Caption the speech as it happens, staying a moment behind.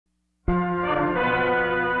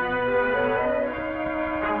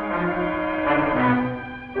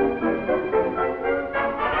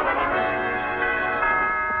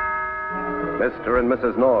Mr. and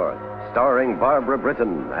Mrs. North, starring Barbara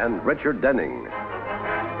Britton and Richard Denning.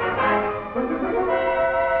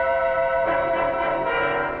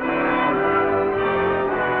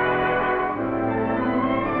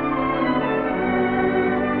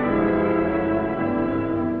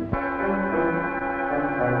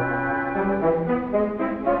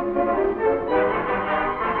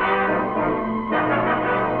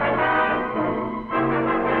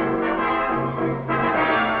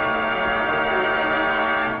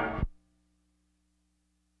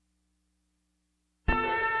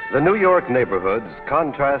 The New York neighborhoods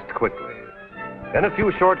contrast quickly. In a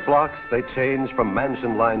few short blocks, they change from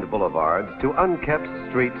mansion-lined boulevards to unkept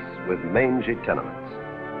streets with mangy tenements.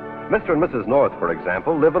 Mr. and Mrs. North, for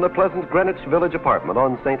example, live in a pleasant Greenwich Village apartment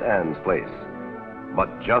on St. Anne's Place.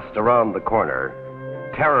 But just around the corner,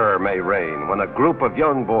 terror may reign when a group of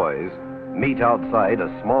young boys meet outside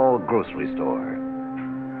a small grocery store.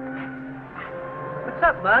 What's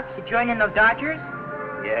up, Buck? You joining those Dodgers?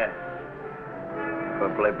 Yeah.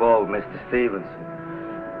 Gonna play ball with Mr. Stevenson.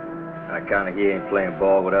 I count it he ain't playing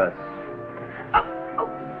ball with us. Oh.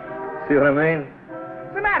 See what I mean?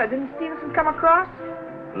 What's the matter? Didn't Stevenson come across?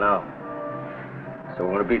 No. So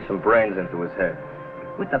we're gonna beat some brains into his head.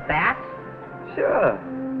 With the bats? Sure.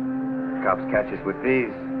 Cops catch us with these.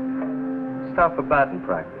 Stop for batting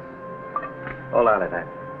practice. All out of that.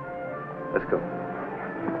 Let's go.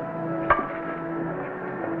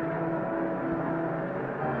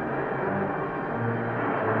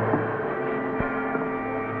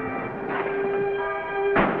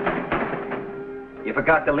 You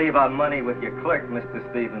forgot to leave out money with your clerk, Mr.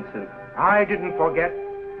 Stevenson. I didn't forget.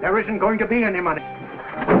 There isn't going to be any money.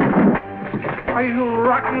 Are you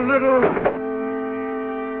rotten little...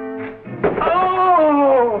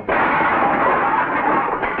 Oh!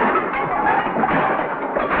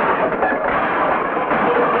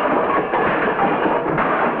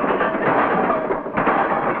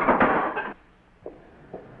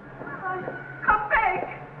 Come back!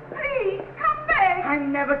 Please, come back!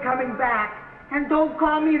 I'm never coming back. And don't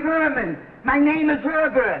call me Herman. My name is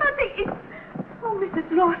Herbert. Oh, Mrs.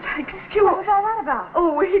 North, excuse me. What was all that about?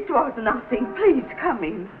 Oh, it was nothing. Please, come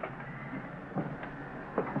in.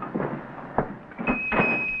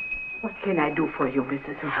 What can I do for you,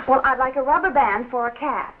 Mrs. North? Well, I'd like a rubber band for a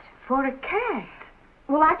cat. For a cat?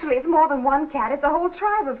 Well, actually, it's more than one cat. It's a whole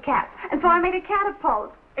tribe of cats. And so I made a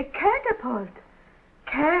catapult. A catapult?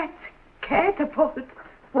 Catapult?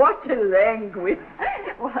 What a language.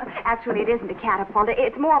 Well, actually, it isn't a catapult.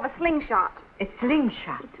 It's more of a slingshot. A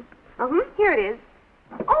slingshot? Here it is.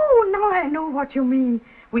 Oh, now I know what you mean.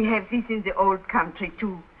 We have this in the old country,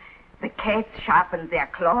 too. The cats sharpen their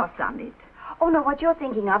claws on it. Oh, no, what you're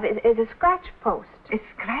thinking of is a scratch post. A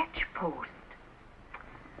scratch post?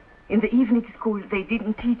 In the evening school, they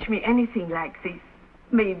didn't teach me anything like this.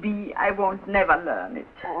 Maybe I won't never learn it.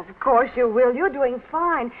 Oh, of course you will. You're doing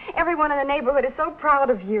fine. Everyone in the neighborhood is so proud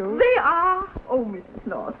of you. They are. Oh, Mrs.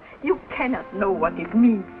 North, you cannot know what it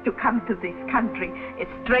means to come to this country, a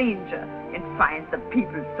stranger, and find the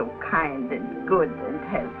people so kind and good and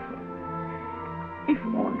helpful. If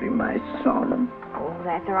only my son. Oh,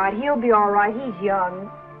 that's all right. He'll be all right. He's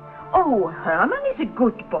young. Oh, Herman is a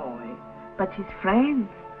good boy. But his friends,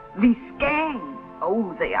 this gang,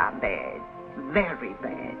 oh, they are bad. Very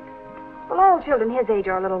bad. Well, all children his age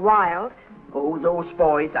are a little wild. Oh, those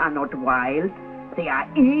boys are not wild. They are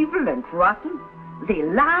evil and rotten. They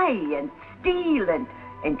lie and steal and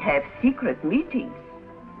have secret meetings.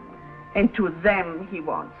 And to them he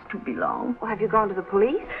wants to belong. Well, have you gone to the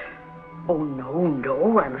police? Oh,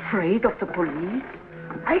 no, I'm afraid of the police.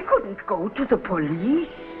 I couldn't go to the police.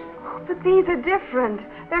 Oh, but these are different.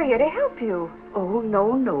 They're here to help you. Oh,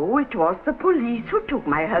 no, it was the police who took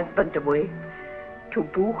my husband away to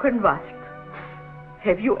Buchenwald.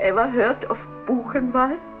 Have you ever heard of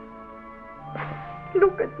Buchenwald?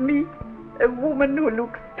 Look at me, a woman who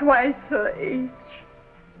looks twice her age.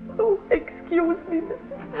 Oh, excuse me,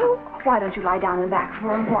 Mrs. North. Why don't you lie down in the back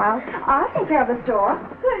for a while? I'll take care of the store.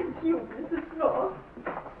 Thank you, Mrs. North.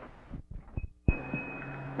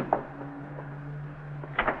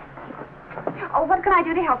 Oh, what can I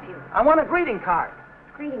do to help you? I want a greeting card.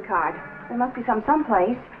 Greeting card. There must be some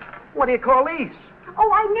someplace. What do you call these? Oh,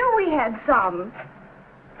 I knew we had some.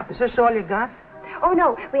 Is this all you got? Oh,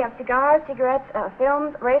 no. We have cigars, cigarettes,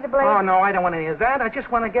 films, razor blades. Oh, no, I don't want any of that. I just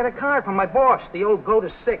want to get a card from my boss. The old goat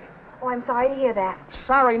is sick. Oh, I'm sorry to hear that.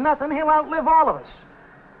 Sorry, nothing. He'll outlive all of us.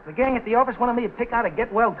 The gang at the office wanted me to pick out a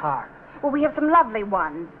get-well card. Well, we have some lovely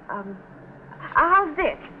ones. How's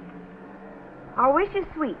this? Our wish is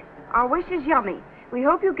sweet. Our wish is yummy. We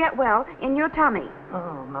hope you get well in your tummy.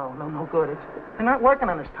 Oh, no good. They're not working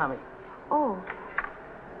on his tummy. Oh.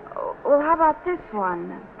 Well, how about this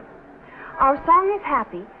one? Our song is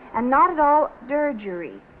happy and not at all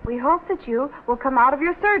dirgery. We hope that you will come out of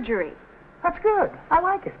your surgery. That's good. I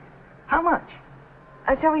like it. How much?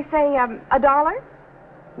 Shall we say $1?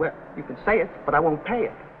 Well, you can say it, but I won't pay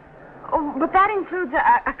it. Oh, but that includes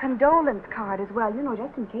a condolence card as well, you know,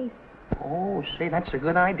 just in case. Oh, say, that's a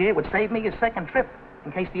good idea. It would save me a second trip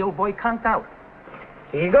in case the old boy conked out.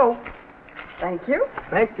 Here you go. Thank you.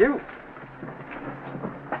 Thank you.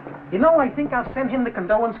 You know, I think I'll send him the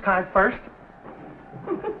condolence card first.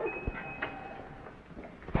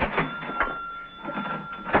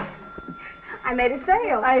 I made a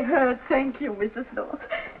sale. I heard. Thank you, Mrs. North.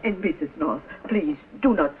 And Mrs. North, please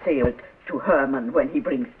do not say it to Herman when he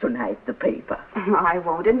brings tonight the paper. I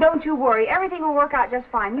won't. And don't you worry. Everything will work out just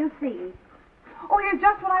fine. You see. Oh, here's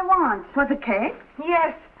just what I want. For the cake?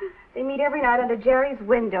 Yes. They meet every night under Jerry's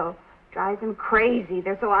window. Drives them crazy.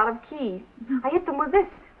 They're so out of key. I hit them with this.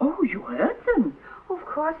 Oh, you heard them? Of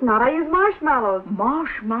course not. I use marshmallows.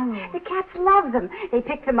 Marshmallows. The cats love them. They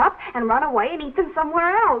pick them up and run away and eat them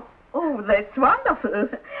somewhere else. Oh, that's wonderful.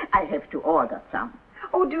 I have to order some.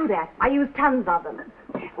 Oh, do that. I use tons of them.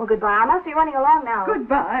 Well, goodbye. I must be running along now.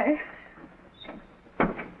 Goodbye.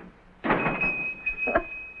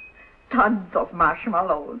 Tons of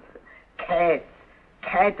marshmallows. Cats.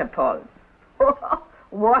 Catapults. Oh,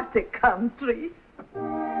 what a country.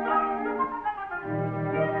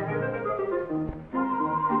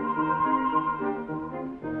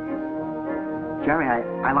 Jerry,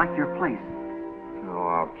 I like your place. Oh,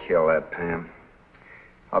 I'll kill that Pam.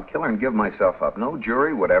 I'll kill her and give myself up. No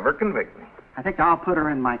jury would ever convict me. I think I'll put her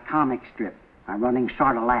in my comic strip. I'm running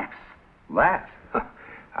short of laughs. Laugh?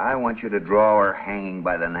 I want you to draw her hanging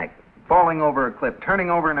by the neck, falling over a cliff, turning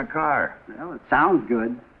over in a car. Well, it sounds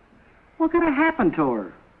good. What's going to happen to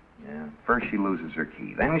her? Yeah, first she loses her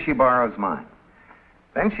key. Then she borrows mine.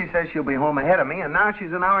 Then she says she'll be home ahead of me, and now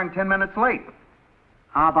she's an hour and 10 minutes late.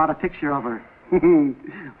 How about a picture of her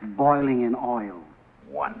boiling in oil?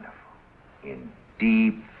 Wonderful. In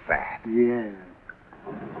deep fat. Yeah.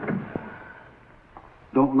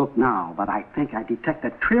 Don't look now, but I think I detect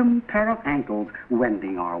a trim pair of ankles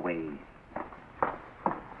wending our way.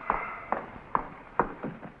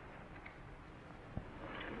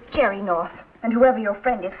 Jerry North, and whoever your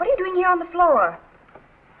friend is, what are you doing here on the floor?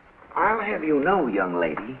 I'll have you know, young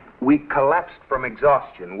lady, we collapsed from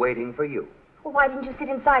exhaustion waiting for you. Well, why didn't you sit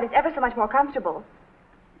inside? It's ever so much more comfortable.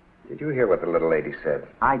 Did you hear what the little lady said?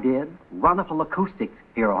 I did. Wonderful acoustics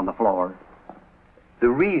here on the floor. The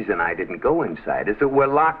reason I didn't go inside is that we're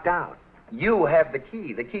locked out. You have the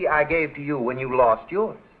key I gave to you when you lost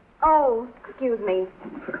yours. Oh, excuse me.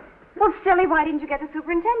 Well, silly, why didn't you get the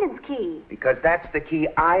superintendent's key? Because that's the key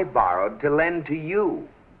I borrowed to lend to you.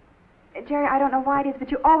 Jerry, I don't know why it is,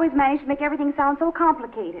 but you always manage to make everything sound so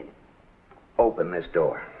complicated. Open this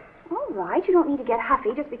door. All right, you don't need to get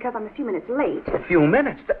huffy just because I'm a few minutes late. A few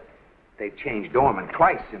minutes? They've changed doorman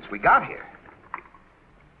twice since we got here.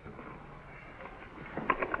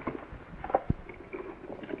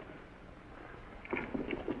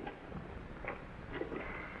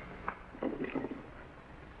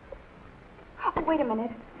 Oh, wait a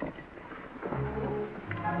minute.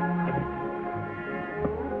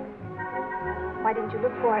 Why didn't you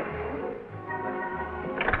look for it?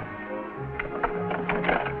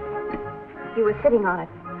 He was sitting on it.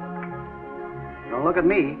 Don't look at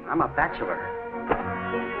me. I'm a bachelor.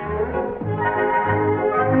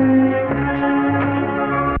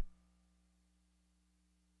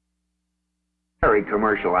 Very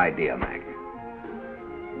commercial idea, Mac.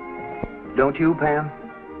 Don't you, Pam?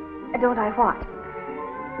 Don't I what?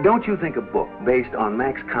 Don't you think a book based on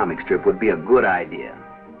Mac's comic strip would be a good idea?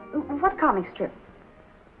 What comic strip?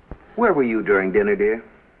 Where were you during dinner, dear?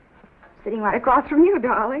 Sitting right across from you,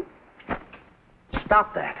 darling.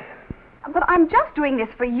 Stop that. But I'm just doing this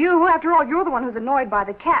for you. After all, you're the one who's annoyed by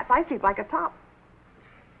the cats. I sleep like a top.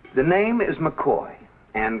 The name is McCoy.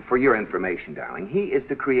 And for your information, darling, he is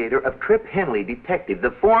the creator of Trip Henley Detective,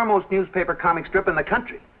 the foremost newspaper comic strip in the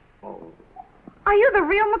country. Oh. Are you the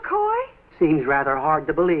real McCoy? Seems rather hard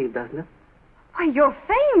to believe, doesn't it? Why, you're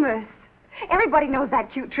famous. Everybody knows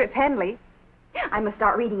that cute Trip Henley. I must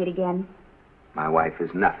start reading it again. My wife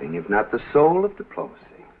is nothing if not the soul of diplomacy.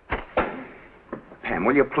 Pam,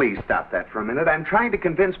 will you please stop that for a minute? I'm trying to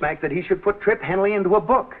convince Mac that he should put Trip Henley into a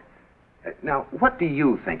book. Now, what do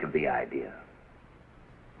you think of the idea?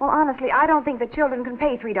 Well, honestly, I don't think the children can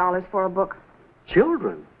pay $3 for a book.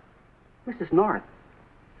 Children? Mrs. North,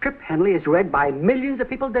 Trip Henley is read by millions of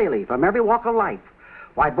people daily from every walk of life.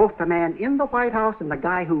 Why, both the man in the White House and the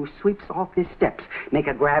guy who sweeps off his steps make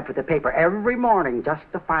a grab for the paper every morning just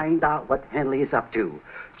to find out what Henley is up to.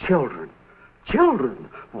 Children.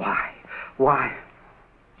 Why,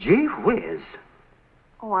 gee whiz.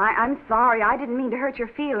 Oh, I'm sorry. I didn't mean to hurt your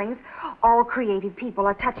feelings. All creative people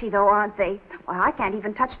are touchy, though, aren't they? Well, I can't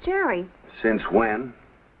even touch Jerry. Since when?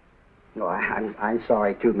 Oh, I'm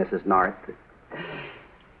sorry, too, Mrs. North.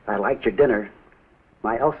 I liked your dinner.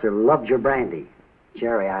 My Helsir loved your brandy.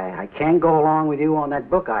 Jerry, I can't go along with you on that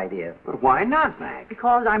book idea. But why not, Mac?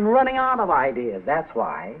 Because I'm running out of ideas, that's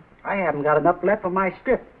why. I haven't got enough left for my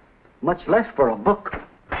strip, much less for a book.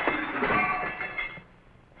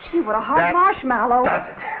 Gee, what a hot marshmallow. Does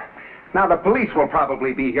it. Now, the police will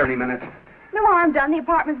probably be here any minute. No harm done. The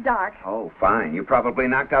apartment's dark. Oh, fine. You probably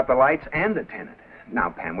knocked out the lights and the tenant. Now,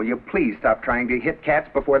 Pam, will you please stop trying to hit cats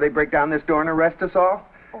before they break down this door and arrest us all?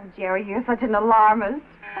 Oh, Jerry, you're such an alarmist.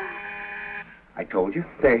 I told you.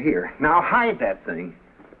 They're here. Now, hide that thing.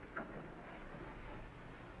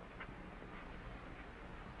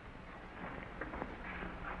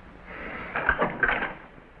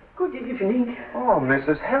 Good evening. Oh,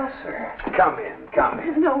 Mrs. Helsir. Come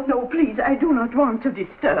in. No, please, I do not want to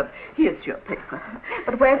disturb. Here's your paper.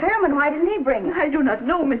 But where's Herman? Why didn't he bring it? I do not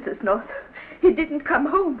know, Mrs. North. He didn't come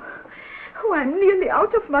home. Oh, I'm nearly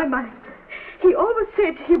out of my mind. He always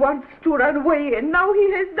said he wants to run away, and now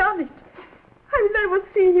he has done it. I'll never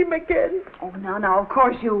see him again. Oh, no, of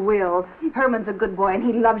course you will. Herman's a good boy, and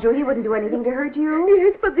he loves you. He wouldn't do anything to hurt you.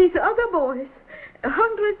 Yes, but these other boys,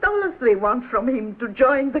 $100 they want from him to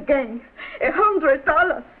join the gang.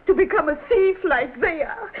 $100 to become a thief like they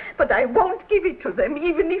are. But I won't give it to them,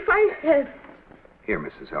 even if I have. Here,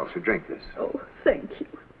 Mrs. Helsir, drink this. Oh, thank you.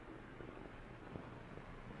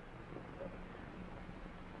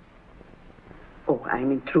 Oh,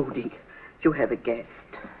 I'm intruding. You have a guest.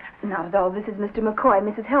 Not at all. This is Mr. McCoy,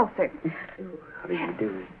 Mrs. Helsir. How do you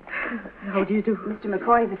do? How do you do? Mr.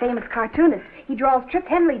 McCoy is a famous cartoonist. He draws Trip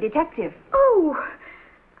Henley, detective. Oh,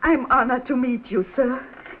 I'm honored to meet you, sir.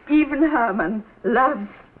 Even Herman loves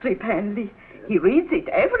Trip Henley. He reads it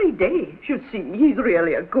every day. You see, he's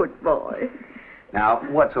really a good boy. Now,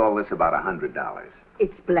 what's all this about $100?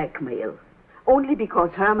 It's blackmail. Only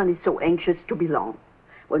because Herman is so anxious to belong.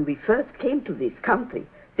 When we first came to this country,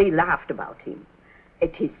 they laughed about him.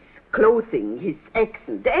 At his clothing, his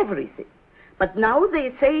accent, everything. But now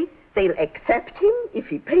they say they'll accept him if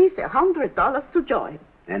he pays $100 to join.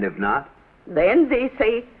 And if not? Then they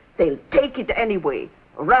say they'll take it anyway,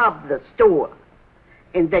 rob the store.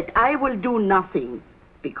 And that I will do nothing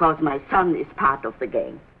because my son is part of the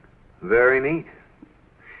gang. Very neat.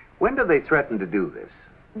 When do they threaten to do this?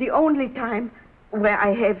 The only time where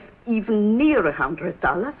I have even near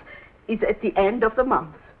 $100 is at the end of the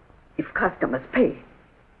month, if customers pay.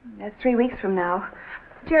 That's 3 weeks from now.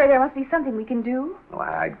 Jerry, there must be something we can do. Well,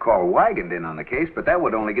 I'd call Wygant in on the case, but that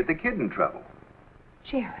would only get the kid in trouble.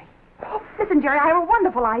 Jerry. Listen, Jerry, I have a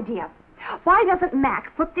wonderful idea. Why doesn't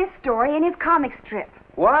Mac put this story in his comic strip?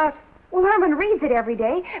 What? Well, Herman reads it every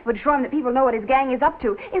day. It would show him that people know what his gang is up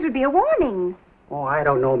to. It would be a warning. Oh, I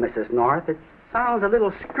don't know, Mrs. North. It sounds a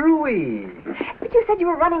little screwy. But you said you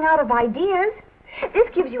were running out of ideas. This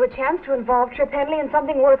gives you a chance to involve Trip Henley in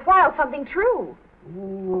something worthwhile, something true.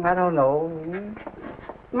 I don't know.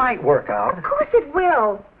 Might work out. Of course it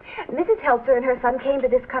will. Mrs. Helsir and her son came to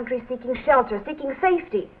this country seeking shelter, seeking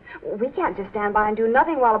safety. We can't just stand by and do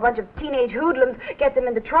nothing while a bunch of teenage hoodlums get them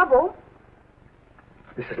into trouble.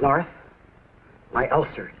 Mrs. North, my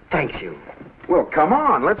Helsir thanks you. Well, come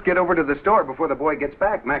on. Let's get over to the store before the boy gets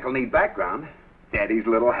back. Mac will need background. Daddy's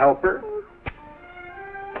little helper.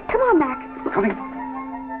 Come on, Mac. Coming.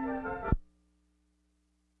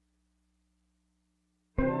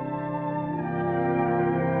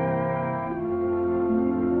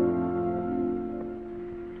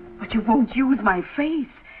 But you won't use my face.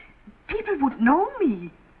 People would know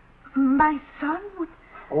me. My son would...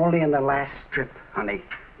 Only in the last strip, honey.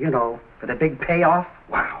 You know, for the big payoff.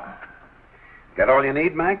 Wow. Got all you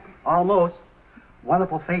need, Mac? Almost.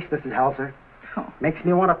 Wonderful face, Mrs. Helsir. Makes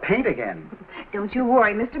me want to paint again. Don't you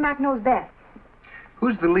worry. Mr. Mac knows best.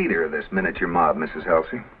 Who's the leader of this miniature mob, Mrs.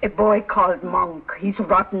 Helsir? A boy called Monk. He's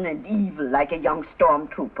rotten and evil like a young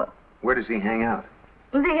stormtrooper. Where does he hang out?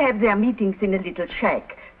 They have their meetings in a little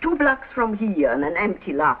shack, 2 blocks from here in an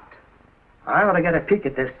empty lot. I ought to get a peek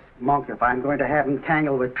at this Monk if I'm going to have him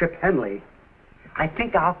tangled with Trip Henley. I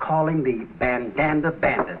think I'll call him the Bandana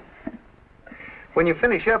Bandit. When you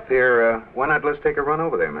finish up here, why not let's take a run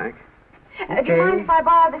over there, Mac? Do you mind if I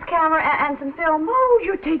borrow this camera and some film? Oh,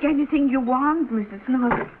 you take anything you want, Mrs.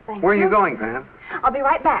 North. Thank Where are you you going, Pam? I'll be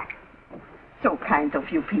right back. So kind of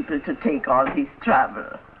you people to take all this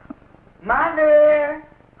trouble. Mother!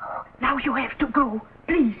 Now you have to go.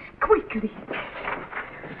 Please, quickly.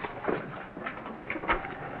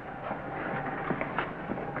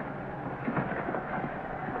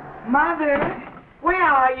 Mother, where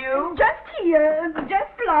are you? Just here,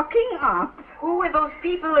 just locking up. Who were those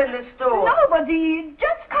people in the store? Nobody,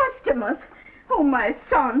 just customers. Oh, my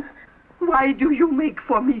son, why do you make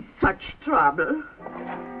for me such trouble?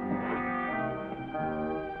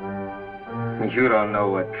 You don't know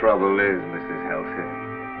what trouble is, Mrs. Helsir.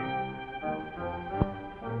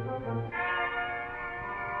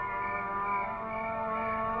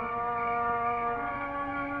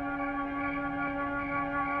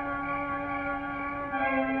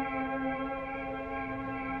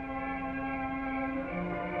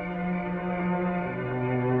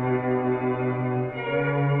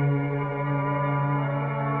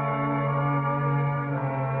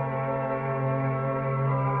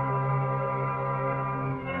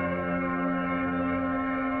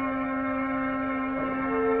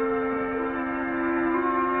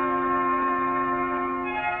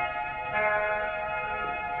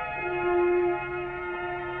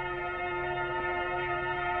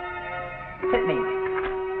 Hit me.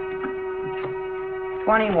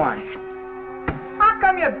 21. How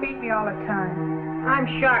come you beat me all the time? I'm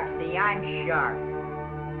sharp, see, I'm sharp.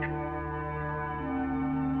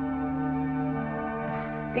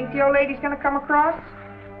 Think the old lady's gonna come across?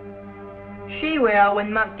 She will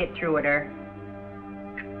when Monk get through with her.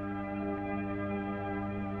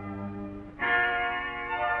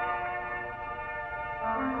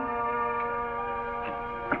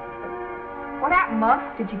 What happened, Muff?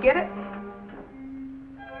 Did you get it?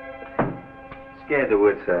 Scared the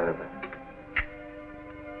wits out of her.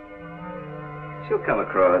 She'll come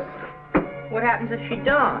across. What happens if she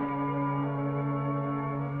don't?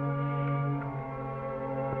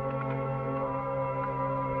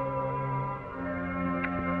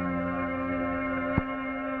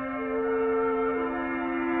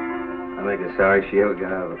 I'm making sorry she ever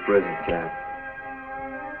got out of a prison camp.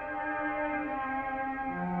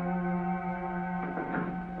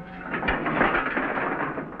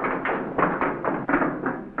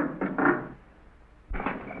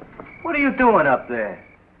 What are you doing up there?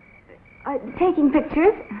 Taking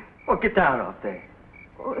pictures? Well, get down off there.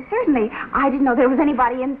 Well, certainly. I didn't know there was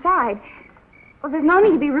anybody inside. Well, there's no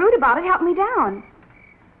need to be rude about it. Help me down.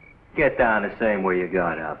 Get down the same way you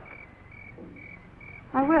got up.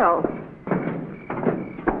 I will.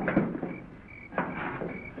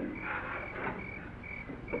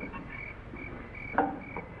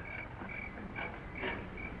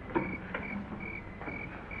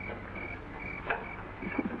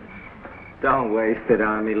 Don't waste it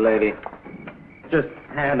on me, lady. Just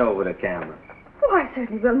hand over the camera. Oh, I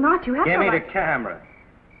certainly will not. You have Give no me the right- camera.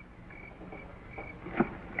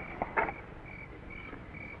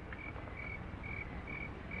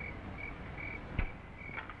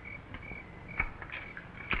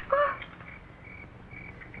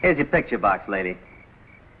 Here's your picture box, lady.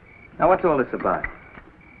 Now, what's all this about?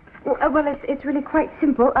 Well, it's really quite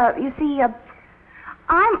simple. You see,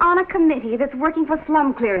 I'm on a committee that's working for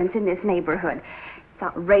slum clearance in this neighborhood. It's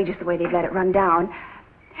outrageous the way they've let it run down.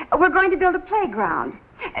 We're going to build a playground,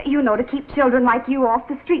 you know, to keep children like you off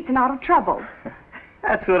the streets and out of trouble.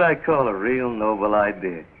 That's what I call a real noble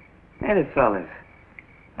idea. Ain't it, fellas?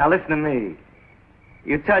 Now, listen to me.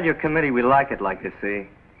 You tell your committee we like it like this, see?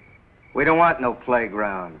 We don't want no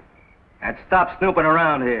playground. And stop snooping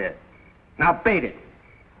around here. Now, beat it.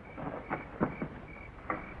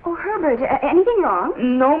 Oh, Herbert, anything wrong?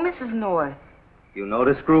 No, Mrs. North. You know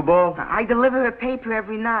the screwball? I deliver her paper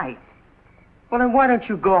every night. Well, then why don't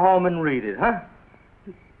you go home and read it, huh?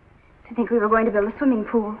 I think we were going to build a swimming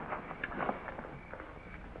pool.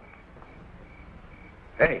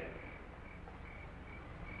 Hey.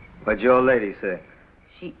 What'd your lady say?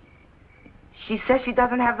 She says she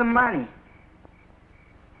doesn't have the money.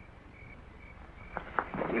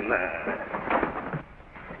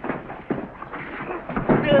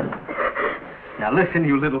 Now listen,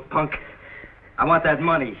 you little punk. I want that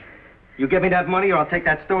money. You give me that money or I'll take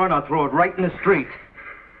that store and I'll throw it right in the street.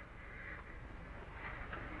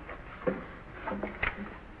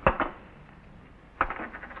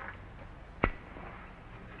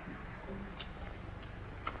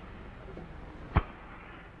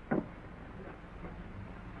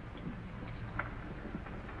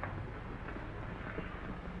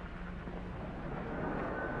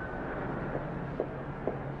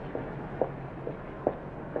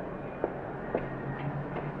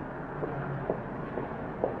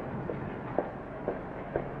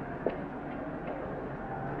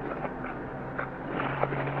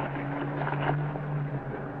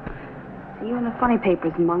 you in the funny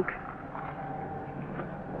papers, Monk.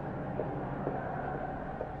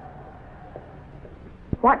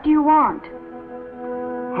 What do you want?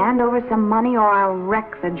 Hand over some money or I'll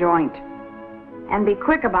wreck the joint. And be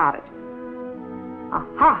quick about it.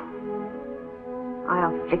 Aha!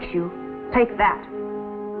 I'll fix you. Take that.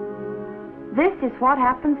 This is what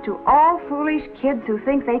happens to all foolish kids who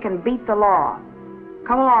think they can beat the law.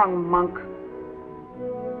 Come along, Monk.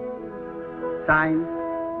 Signed,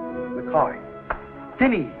 McCoy.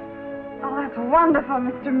 Timmy. Oh, that's wonderful,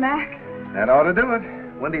 Mr. Mack. That ought to do it.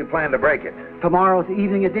 When do you plan to break it? Tomorrow's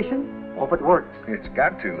evening edition? Hope it works. It's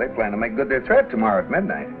got to. They plan to make good their threat tomorrow at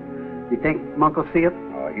midnight. You think Monk will see it?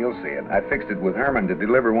 Oh, he'll see it. I fixed it with Herman to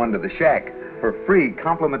deliver one to the shack for free,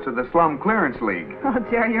 compliments of the Slum Clearance League. Oh,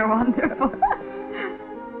 Jerry, you're wonderful.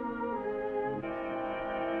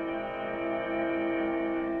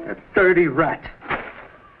 A dirty rat.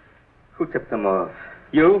 Who tipped them off?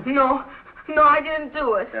 You? No, I didn't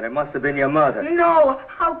do it. Then it must have been your mother. No,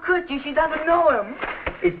 how could you? She doesn't know him.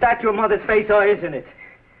 Is that your mother's face or isn't it?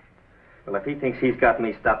 Well, if he thinks he's got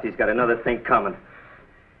me stopped, he's got another thing coming.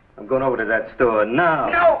 I'm going over to that store now.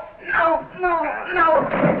 No.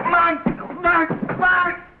 Monk.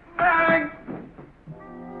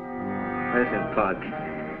 Listen, Punk.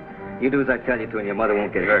 You do as I tell you to and your mother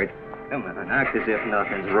won't get hurt. Come on, act as if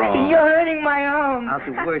nothing's wrong. You're hurting my arm. I'll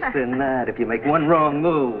do worse than that if you make one wrong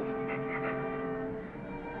move.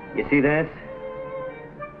 You see this?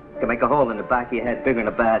 You can make a hole in the back of your head bigger than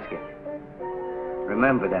a basket.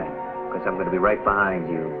 Remember that, because I'm going to be right behind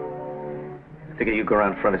you. I figure you go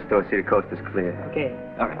around front of the store, see the coast is clear. Okay.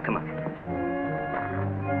 All right, come on.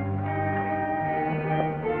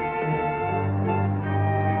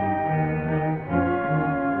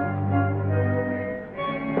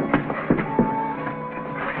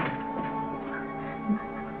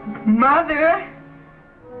 Mother!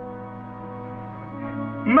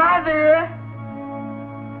 Louder.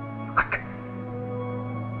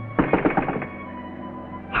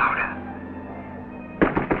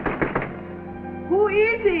 Who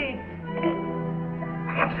is it?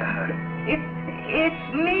 Answer. It's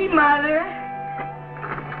me, Mother.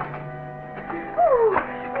 Oh,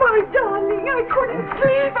 my darling, I couldn't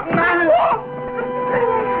sleep.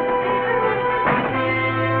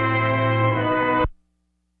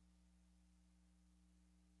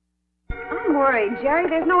 I'm worried, Jerry.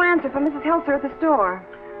 There's no answer from Mrs. Helsir at the store.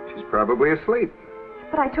 She's probably asleep.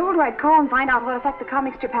 But I told her I'd call and find out what effect the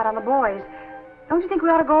comic strip had on the boys. Don't you think we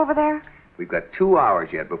ought to go over there? We've got 2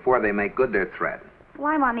 hours yet before they make good their threat.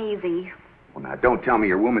 Well, I'm uneasy. Well, now, don't tell me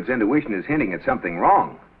your woman's intuition is hinting at something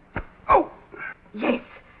wrong. Oh! Yes,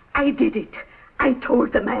 I did it. I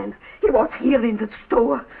told the man. He was here in the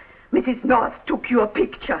store. Mrs. North took your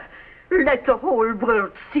picture. Let the whole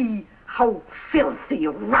world see how filthy,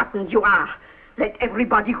 rotten you are. Let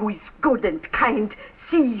everybody who is good and kind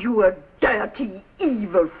see your dirty,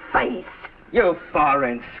 evil face. You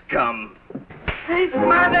foreign scum.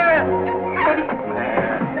 Mother!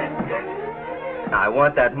 I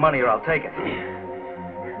want that money or I'll take it.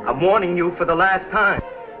 I'm warning you for the last time.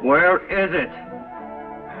 Where is it?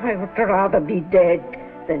 I would rather be dead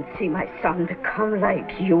than see my son become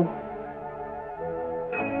like you.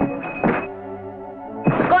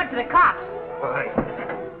 He's going to the cops.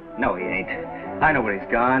 No, he ain't. I know where he's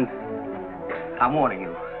gone. I'm warning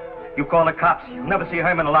you. You call the cops, you'll never see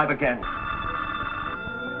Herman alive again.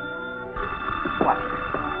 What?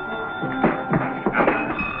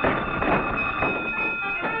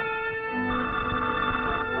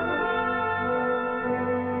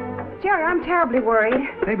 Jerry, I'm terribly worried.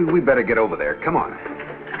 Maybe we better get over there. Come on.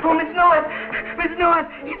 Oh, Miss North,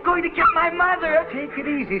 he's going to kill my mother. Take it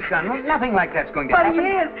easy, son. Well, nothing like that's going to But happen. he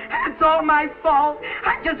is. It's all my fault.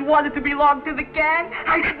 I just wanted to belong to the gang.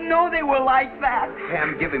 I didn't know they were like that.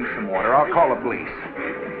 Pam, give him some water. I'll call the police.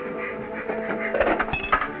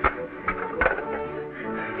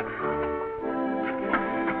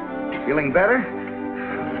 Feeling better?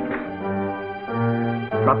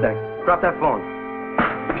 Drop that phone.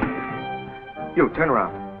 You, turn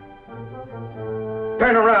around.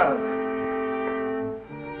 Turn around.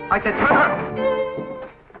 I said turn around.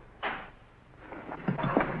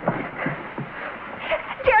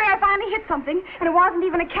 Jerry, I finally hit something, and it wasn't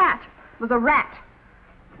even a cat. It was a rat.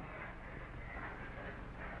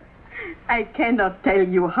 I cannot tell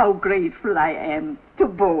you how grateful I am to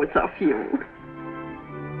both of you.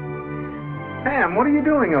 Pam, what are you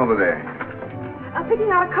doing over there? I'm picking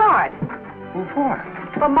out a card. Who for?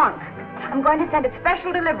 For Monk. I'm going to send it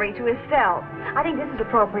special delivery to his cell. I think this is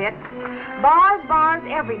appropriate. Bars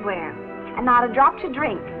everywhere. And not a drop to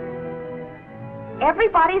drink.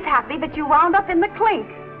 Everybody's happy that you wound up in the clink.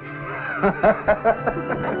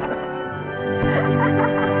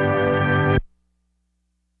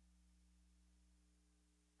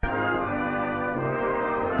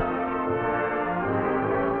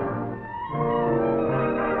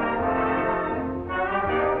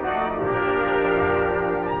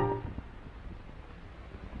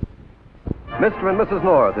 Mr. and Mrs.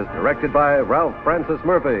 North is directed by Ralph Francis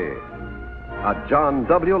Murphy. A John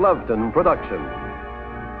W. Loveton production.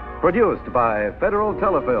 Produced by Federal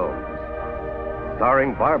Telefilms.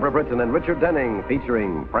 Starring Barbara Britton and Richard Denning,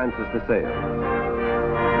 featuring Francis DeSale.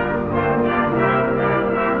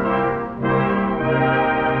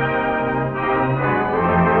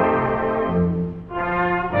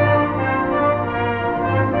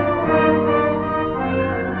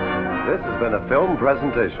 This has been a film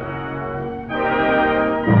presentation.